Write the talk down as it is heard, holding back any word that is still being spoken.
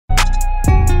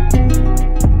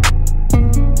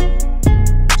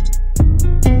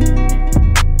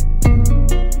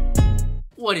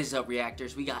What is up,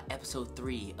 reactors? We got episode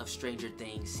 3 of Stranger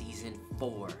Things season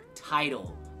 4.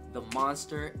 Title: The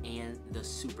Monster and the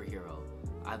Superhero.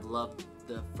 I've loved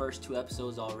the first 2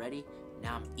 episodes already.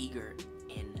 Now I'm eager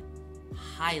and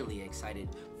highly excited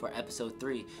for episode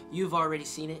 3. You've already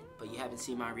seen it, but you haven't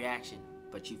seen my reaction.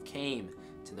 But you've came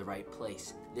to the right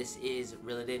place. This is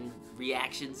Reel It In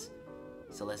Reactions.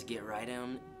 So let's get right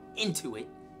on into it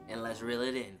and let's reel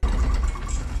it in.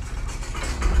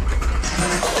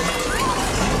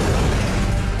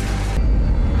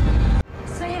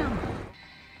 Sam!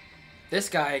 This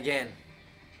guy again.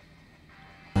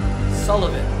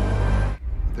 Sullivan.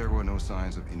 There were no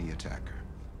signs of any attacker.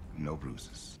 No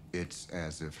bruises. It's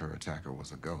as if her attacker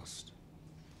was a ghost.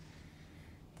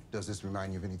 Does this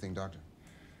remind you of anything, Doctor?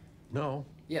 No.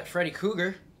 Yeah, Freddy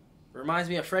Krueger. Reminds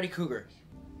me of Freddy Krueger.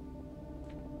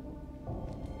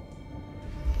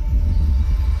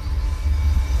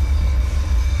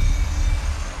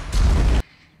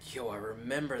 Yo, I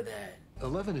remember that.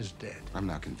 11 is dead. I'm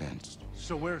not convinced.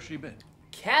 So where's she been?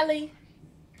 Cali.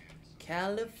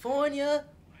 California.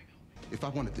 If I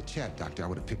wanted to chat, Doctor, I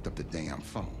would have picked up the damn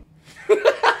phone.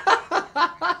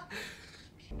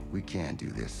 We can't do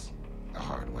this the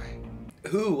hard way.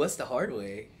 Ooh, what's the hard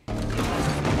way?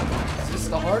 Is this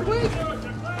the hard way?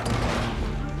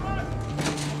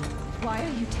 Why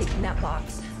are you taking that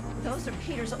box? Those are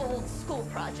Peter's old school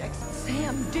projects.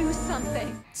 Sam, do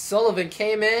something. Sullivan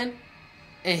came in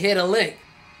and hit a lick.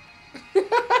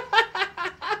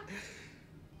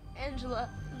 Angela.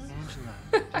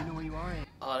 Do you know where you are?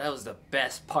 Oh, that was the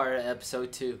best part of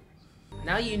episode 2.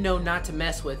 Now you know not to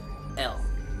mess with Elle.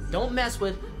 Don't mess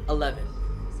with 11.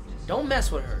 Don't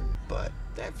mess with her. But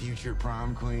that future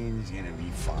prom queen is gonna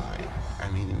be fine. I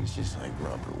mean, it was just like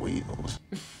rubber wheels.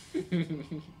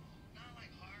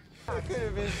 It could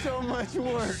have been so much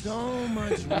worse. So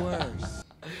much worse.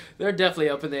 They're definitely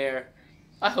up in the air.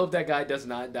 I hope that guy does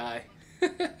not die.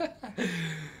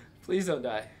 Please don't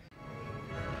die.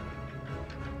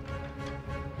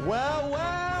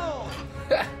 Well.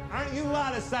 Aren't you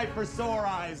out of sight for sore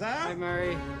eyes, huh? Hi,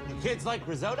 Murray. The kids like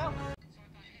risotto?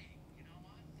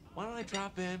 Why don't I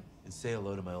drop in and say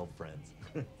hello to my old friends?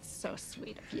 So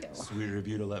sweet of you. Sweeter of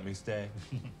you to let me stay.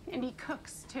 And he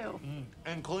cooks too.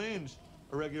 And cleans.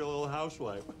 A regular little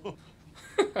housewife.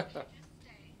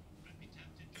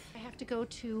 I have to go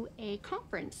to a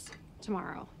conference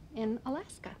tomorrow in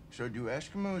Alaska. So do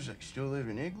Eskimos like still live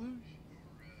in igloos?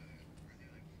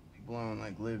 People don't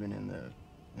like living in the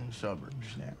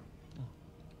suburbs now.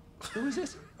 Who is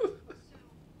this?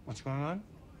 What's going on?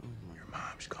 Your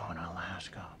mom's going to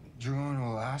Alaska. You're going to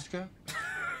Alaska?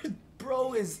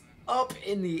 Bro is up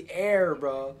in the air,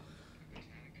 bro.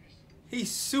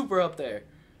 He's super up there.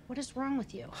 What is wrong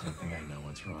with you? I think I know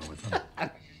what's wrong with him.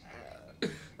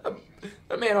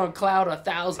 A man on cloud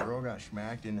 1,000. Girl got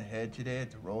smacked in the head today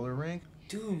at the roller rink.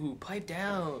 Dude, pipe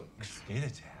down. Skate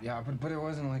attack. Yeah, but it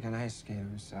wasn't like an ice skate.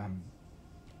 It was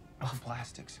of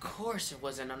plastics. Of course it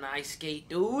wasn't an ice skate,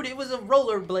 dude. It was a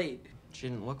rollerblade. She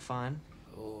didn't look fine.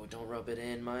 Oh, don't rub it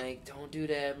in, Mike. Don't do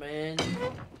that, man.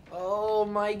 Oh,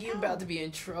 Mike, you're about to be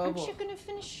in trouble. Aren't you gonna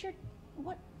finish your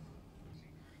what?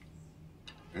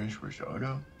 Finish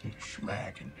risotto? He's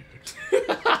smacking, dude.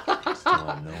 Still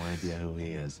have no idea who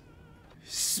he is.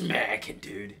 Smack it,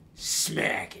 dude.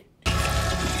 Smack it.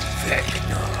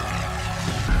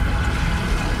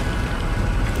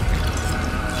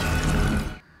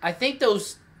 I think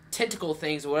those tentacle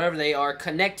things, or whatever they are,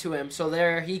 connect to him so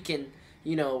there he can,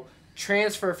 you know,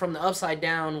 transfer from the upside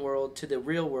down world to the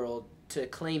real world to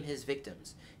claim his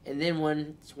victims. And then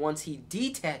once he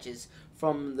detaches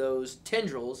from those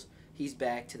tendrils, he's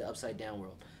back to the upside down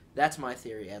world. That's my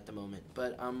theory at the moment.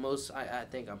 But I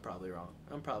think I'm probably wrong.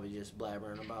 I'm probably just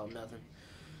blabbering about nothing.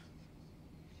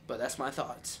 But that's my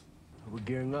thoughts. We're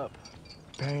gearing up,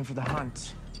 preparing for the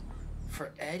hunt.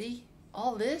 For Eddie?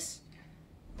 All this?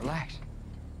 Relax.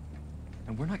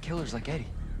 And we're not killers like Eddie.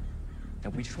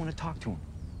 And we just want to talk to him,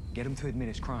 get him to admit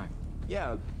his crime.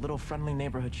 Yeah, a little friendly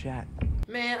neighborhood chat.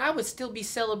 Man, I would still be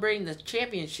celebrating the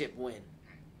championship win.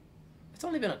 It's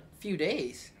only been a few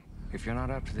days. If you're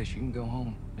not up to this, you can go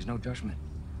home. There's no judgment.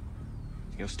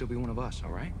 You'll still be one of us,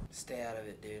 all right? Stay out of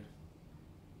it, dude.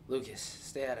 Lucas,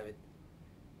 stay out of it.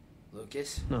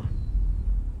 Lucas? No.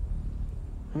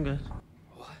 I'm good.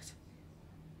 What?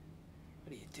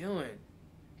 What are you doing?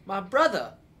 My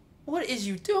brother! What is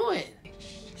you doing?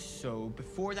 So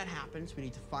before that happens, we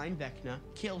need to find Vecna,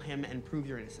 kill him, and prove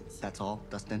your innocence. That's all,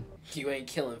 Dustin? You ain't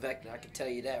killing Vecna, I can tell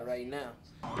you that right now.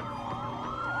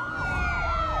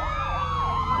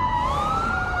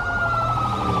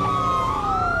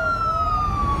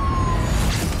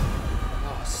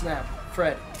 Oh, snap.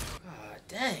 Fred. God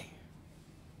dang.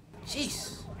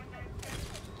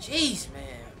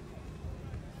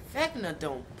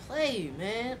 don't play,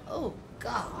 man. Oh,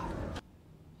 God.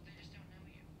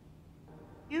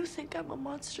 You think I'm a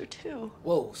monster too?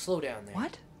 Whoa, slow down there.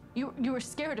 What? You were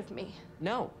scared of me.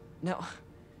 No,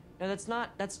 that's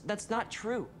not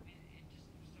true.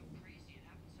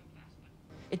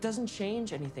 It doesn't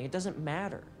change anything. It doesn't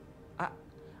matter.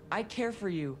 I care for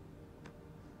you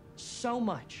so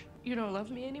much. You don't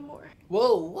love me anymore.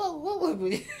 Whoa.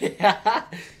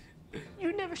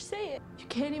 You never say it. You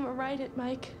can't even write it,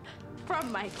 Mike.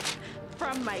 From Mike.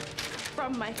 From Mike.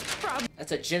 From Mike. From.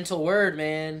 That's a gentle word,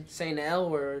 man. Saying the L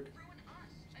word.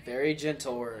 Very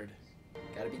gentle word.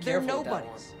 Gotta be They're careful with that one.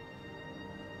 nobodies.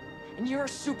 And you're a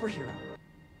superhero.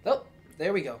 Oh,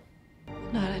 there we go.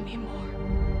 Not anymore.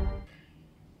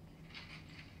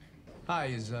 Hi,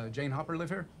 is Jane Hopper live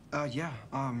here? Yeah.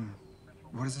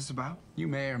 What is this about? You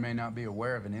may or may not be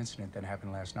aware of an incident that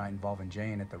happened last night involving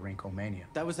Jane at the Rinkomania.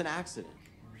 That was an accident.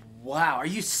 Wow, are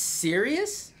you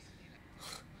serious?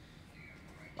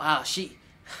 Wow, she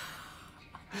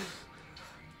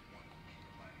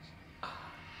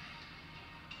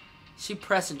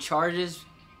pressing charges.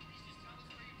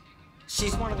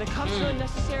 She's one of the cuffs are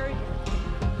unnecessary.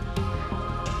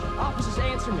 Officers,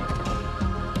 answer me.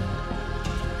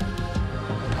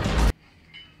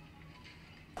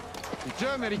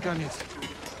 Gdzie Amerykaniec?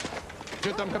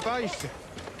 Gdzie tam kapaliście?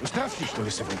 Ustawcie się,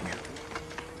 to sobie mnie.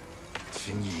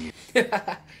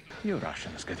 Your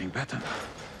Russian is getting better.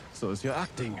 So is your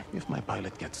acting. If my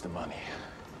pilot gets the money,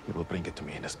 he will bring it to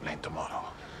me in his plane tomorrow.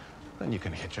 Then you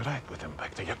can hitch a ride with him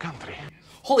back to your country.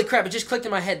 Holy crap, it just clicked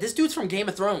in my head. This dude's from Game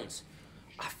of Thrones.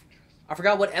 I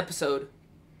forgot what episode.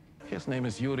 His name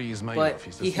is Yuri Ismailov. But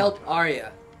He's a he helped smuggler.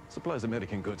 Arya. Supplies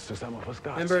American goods to some of us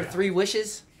guys. Remember here. 3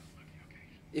 Wishes?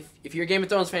 If you're a Game of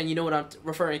Thrones fan, you know what I'm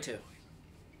referring to.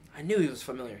 I knew he was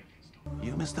familiar.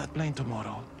 You miss that plane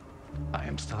tomorrow. I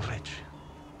am still rich.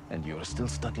 And you're still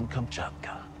stuck in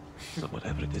Kamchatka. So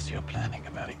whatever it is you're planning,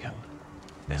 American,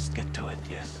 let's get to it,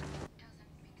 yes?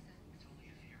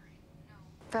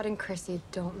 Fred and Chrissy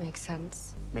don't make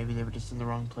sense. Maybe they were just in the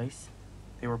wrong place.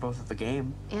 They were both at the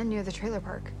game. And near the trailer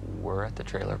park. We're at the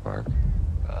trailer park.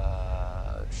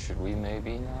 Should we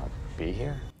maybe not be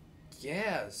here?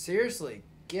 Yeah, seriously.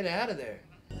 Get out of there.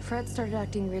 Fred started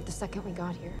acting weird the second we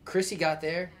got here. Chrissy got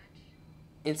there,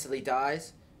 instantly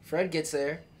dies. Fred gets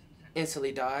there,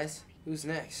 instantly dies. Who's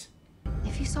next?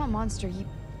 If you saw a monster,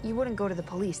 you wouldn't go to the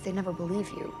police. They'd never believe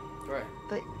you. Right.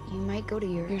 But you might go to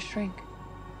your shrink.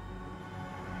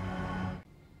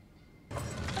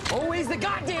 Always the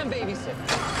goddamn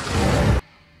babysitter.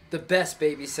 The best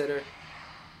babysitter.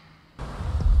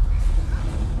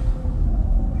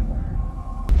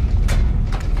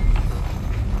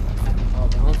 Oh,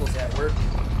 the uncle's at work.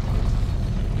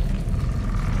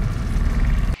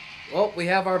 Well, we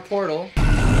have our portal.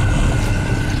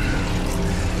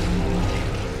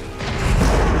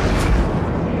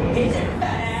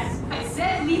 I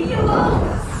said leave me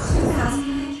alone.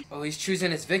 Oh, he's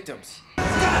choosing his victims.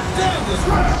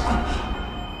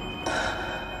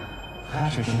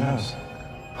 Patrick, your nose.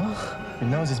 Your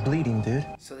nose is bleeding, dude.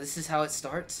 So this is how it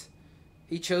starts?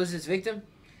 He chose his victim?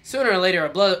 Sooner or later,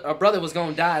 our brother was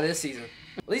gonna die this season.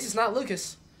 At least it's not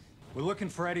Lucas. We're looking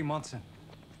for Eddie Munson.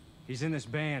 He's in this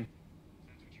band.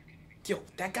 Yo,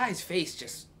 that guy's face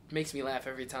just makes me laugh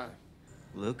every time.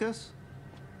 Lucas?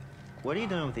 What are you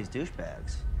doing with these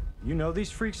douchebags? You know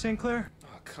these freaks, Sinclair?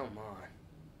 Oh, come on.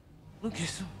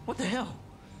 Lucas, what the hell?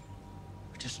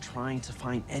 We're just trying to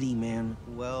find Eddie, man.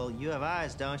 Well, you have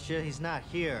eyes, don't you? He's not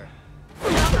here.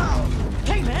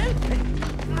 Hey,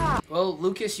 man! Well,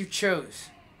 Lucas, you chose.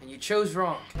 And you chose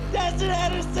wrong. Destin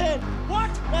Henderson!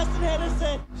 What? Destin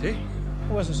Henderson! See?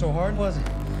 It wasn't so hard, was it?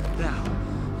 Now,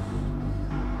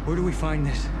 where do we find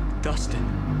this Dustin?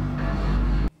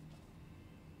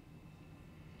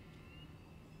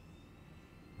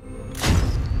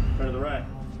 Turn to the right.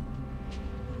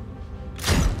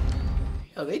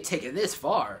 Yo, they take it this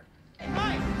far. Hey,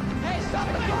 Mike! Hey, stop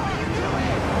it! What are you doing?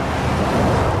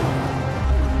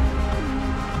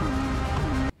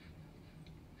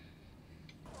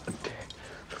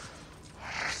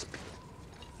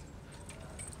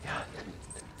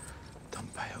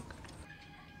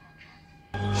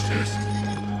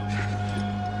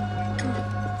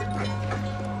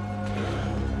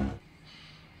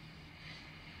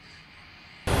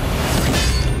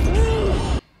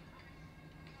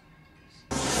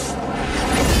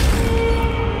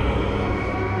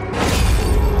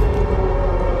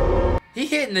 He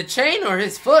hitting the chain or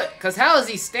his foot? Cause how is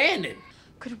he standing?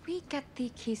 Could we get the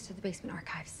keys to the basement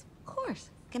archives? Of course.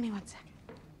 Give me 1 second.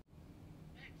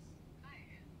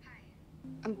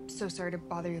 I'm so sorry to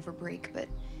bother you over break, but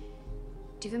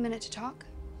do you have a minute to talk?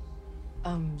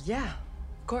 Yeah.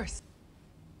 course.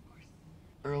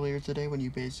 Earlier today when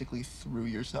you basically threw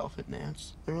yourself at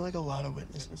Nance, there were like a lot of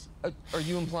witnesses. Are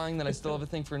you implying that I still have a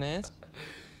thing for Nance?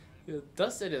 Yeah,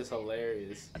 Dustin is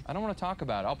hilarious. I don't want to talk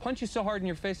about it. I'll punch you so hard in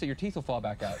your face that your teeth will fall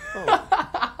back out.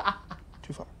 Oh.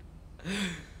 Too far.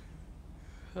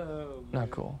 Oh,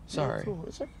 Not cool. Sorry. Not cool.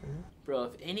 It's okay. Bro,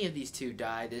 if any of these two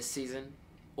die this season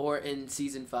or in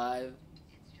season 5,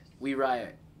 we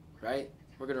riot, right?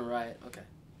 We're gonna riot. Okay.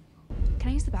 Can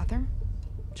I use the bathroom?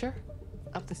 Sure.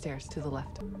 Up the stairs to the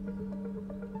left.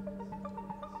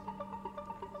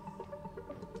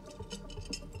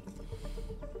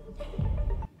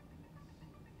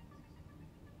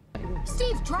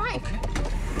 Steve, drive! Okay.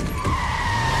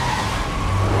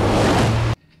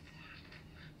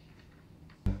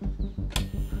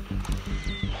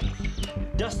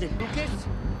 Dustin. Lucas,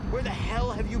 where the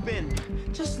hell have you been?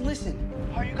 Just listen.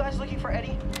 Are you guys looking for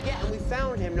Eddie? Yeah, and we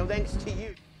found him, no thanks to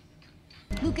you.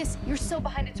 Lucas, you're so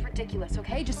behind, it's ridiculous,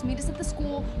 okay? Just meet us at the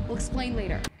school. We'll explain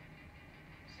later.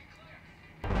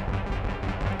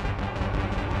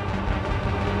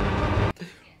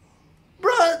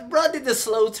 Bruh did the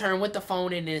slow turn with the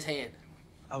phone in his hand.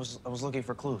 I was looking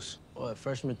for clues. What,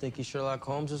 freshmen think he's Sherlock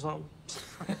Holmes or something?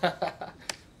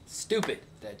 Stupid.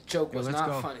 That joke was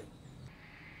not funny.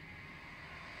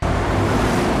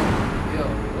 Yo,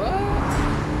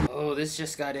 what? Oh, this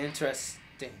just got interesting.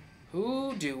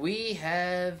 Who do we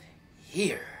have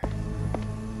here?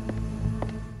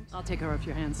 I'll take her off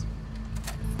your hands.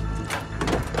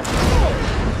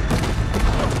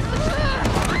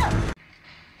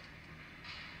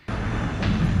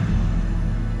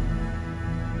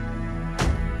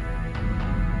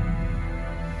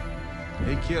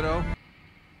 Hey, kiddo.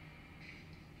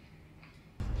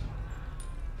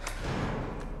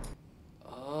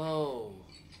 Oh,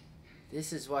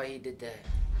 this is why he did that.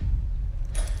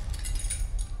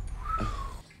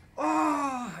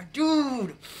 Oh,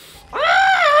 dude!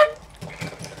 Ah!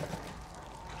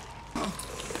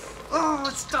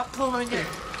 Oh, stop pulling it!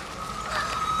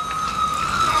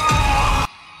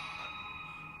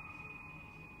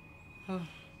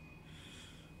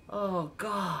 Oh,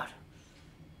 God.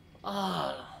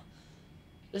 Oh.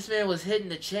 This man was hitting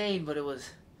the chain, but it was...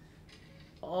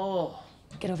 Oh.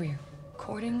 Get over here.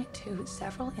 According to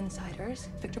several insiders,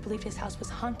 Victor believed his house was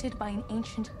haunted by an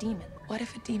ancient demon. What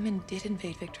if a demon did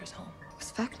invade Victor's home? It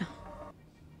was Vecna.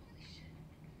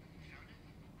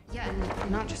 Yeah,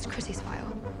 and not just Chrissy's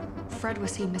file. Fred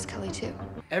was seeing Miss Kelly too.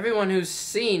 Everyone who's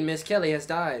seen Miss Kelly has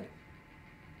died.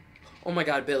 Oh my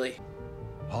God, Billy.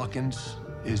 Hawkins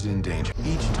is in danger.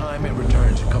 Each time it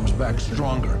returns, it comes back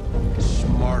stronger,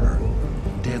 smarter,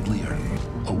 deadlier.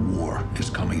 A war is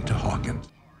coming to Hawkins.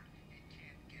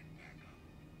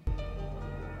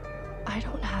 I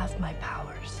don't have my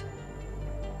powers.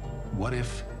 What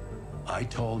if I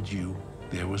told you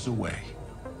there was a way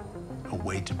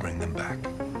to bring them back?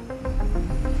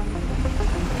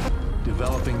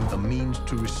 Developing the means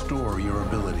to restore your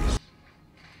abilities.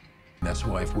 That's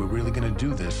why if we're really gonna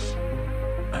do this,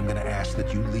 I'm gonna ask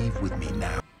that you leave with me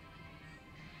now.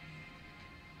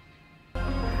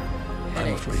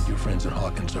 I'm afraid your friends at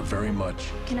Hawkins are very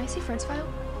much Can I see Fred's file?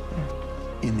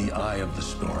 in the eye of the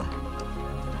storm.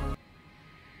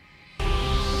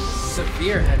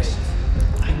 Severe headaches.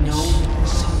 I know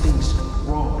something's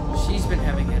wrong. She's been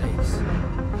having headaches.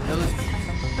 Those...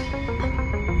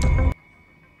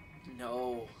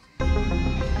 No.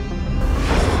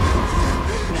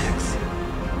 Max,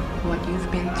 what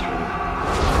you've been through,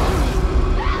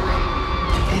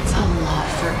 it's a lot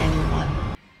for anyone.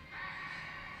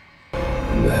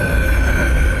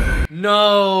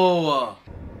 No!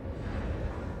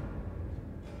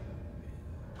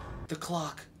 The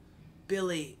clock.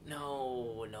 Billy, no.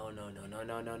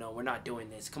 We're not doing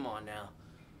this. Come on now.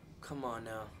 Come on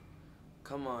now.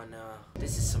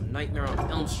 This is some Nightmare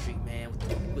on Elm Street, man,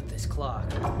 with this clock.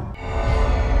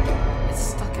 It's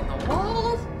stuck in the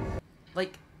wall?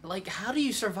 Like, how do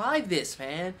you survive this,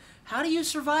 man? How do you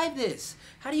survive this?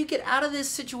 How do you get out of this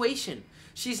situation?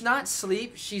 She's not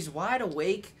asleep. She's wide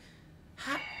awake.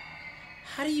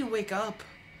 How do you wake up?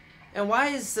 And why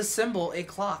is the symbol a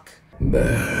clock?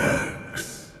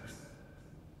 Max.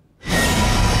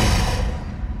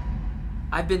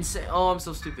 I've been saying, oh, I'm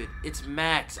so stupid. It's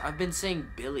Max. I've been saying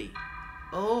Billy.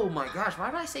 Oh my gosh, why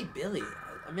did I say Billy?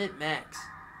 I meant Max.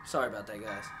 Sorry about that,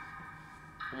 guys.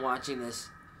 I'm watching this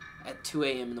at 2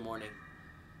 a.m. in the morning.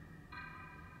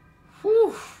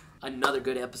 Whew. Another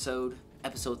good episode.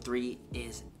 Episode 3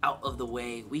 is out of the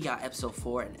way. We got episode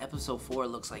 4, and episode 4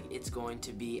 looks like it's going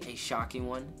to be a shocking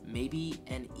one. Maybe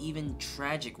an even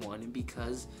tragic one,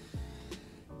 because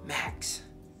Max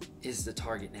is the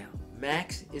target now.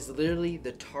 Max is literally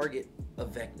the target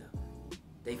of Vecna.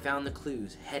 They found the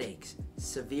clues: headaches,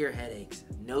 severe headaches,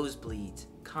 nosebleeds,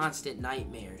 constant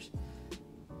nightmares.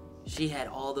 She had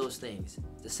all those things.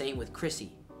 The same with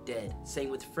Chrissy, dead. Same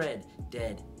with Fred,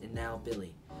 dead. And now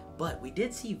Billy. But we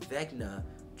did see Vecna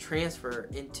transfer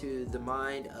into the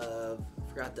mind of, I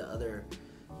forgot the other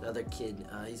kid.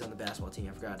 He's on the basketball team.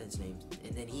 I forgot his name.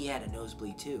 And then he had a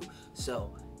nosebleed too.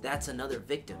 So that's another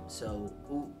victim. So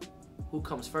who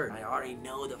comes first? I already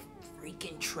know the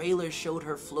freaking trailer showed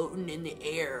her floating in the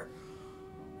air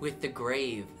with the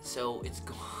grave. So it's,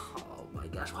 oh my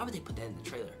gosh, why would they put that in the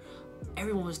trailer?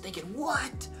 Everyone was thinking,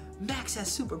 what? Max has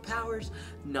superpowers?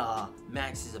 Nah,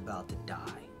 Max is about to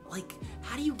die. Like,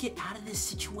 how do you get out of this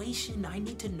situation? I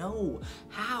need to know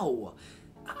how.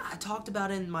 I talked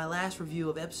about it in my last review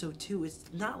of episode 2. It's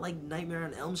not like Nightmare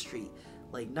on Elm Street.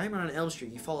 Like Nightmare on Elm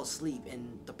Street, you fall asleep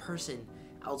and the person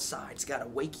outside's gotta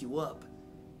wake you up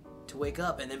to wake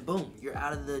up, and then boom, you're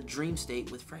out of the dream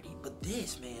state with Freddy. But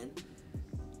this, man,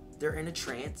 they're in a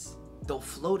trance. They'll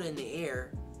float in the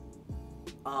air.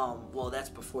 Well, that's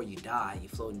before you die, you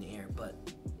float in the air, but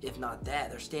if not that,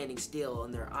 they're standing still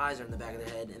and their eyes are in the back of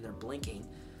their head and they're blinking.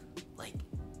 Like,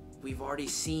 we've already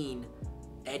seen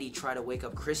Eddie try to wake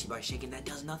up Chrissy by shaking. That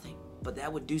does nothing, but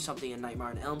that would do something in Nightmare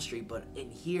on Elm Street. But in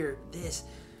here,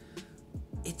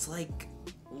 it's like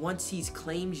once he's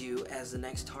claimed you as the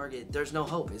next target, there's no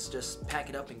hope. It's just pack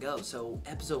it up and go. So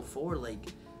episode 4,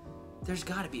 like, there's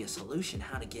got to be a solution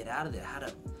how to get out of there, how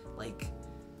to, like,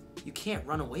 you can't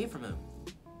run away from him.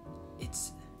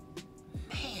 It's,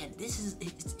 man,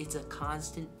 it's a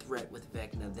constant threat with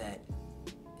Vecna that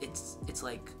it's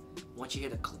like once you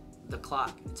hit the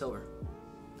clock, it's over.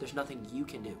 There's nothing you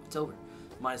can do. It's over.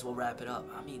 Might as well wrap it up.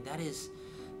 I mean, that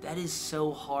is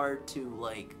so hard to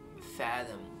like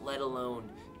fathom, let alone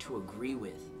to agree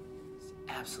with. It's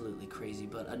absolutely crazy,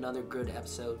 but another good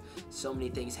episode. So many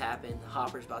things happen.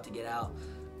 Hopper's about to get out.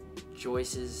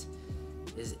 Joyce is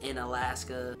in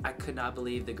Alaska. I could not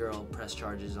believe the girl pressed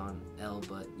charges on Elle,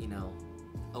 but you know,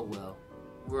 oh well.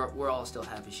 We're all still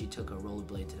happy she took a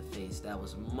rollerblade to the face. That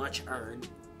was much earned.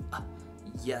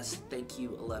 Yes, thank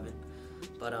you, 11.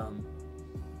 But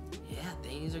yeah,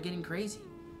 things are getting crazy.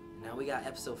 Now we got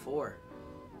episode 4.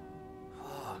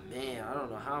 Oh man, I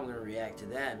don't know how I'm gonna react to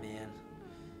that, man.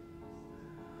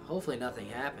 Hopefully nothing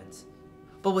happens.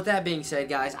 But with that being said,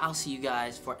 guys, I'll see you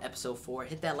guys for episode 4.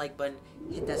 Hit that like button,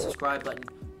 hit that subscribe button,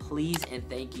 please and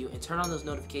thank you, and turn on those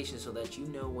notifications so that you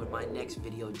know when my next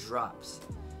video drops.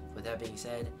 With that being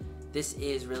said, this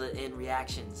is Reel It In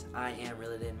Reactions. I am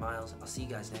Reel It In Miles. I'll see you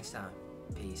guys next time.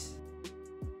 Peace.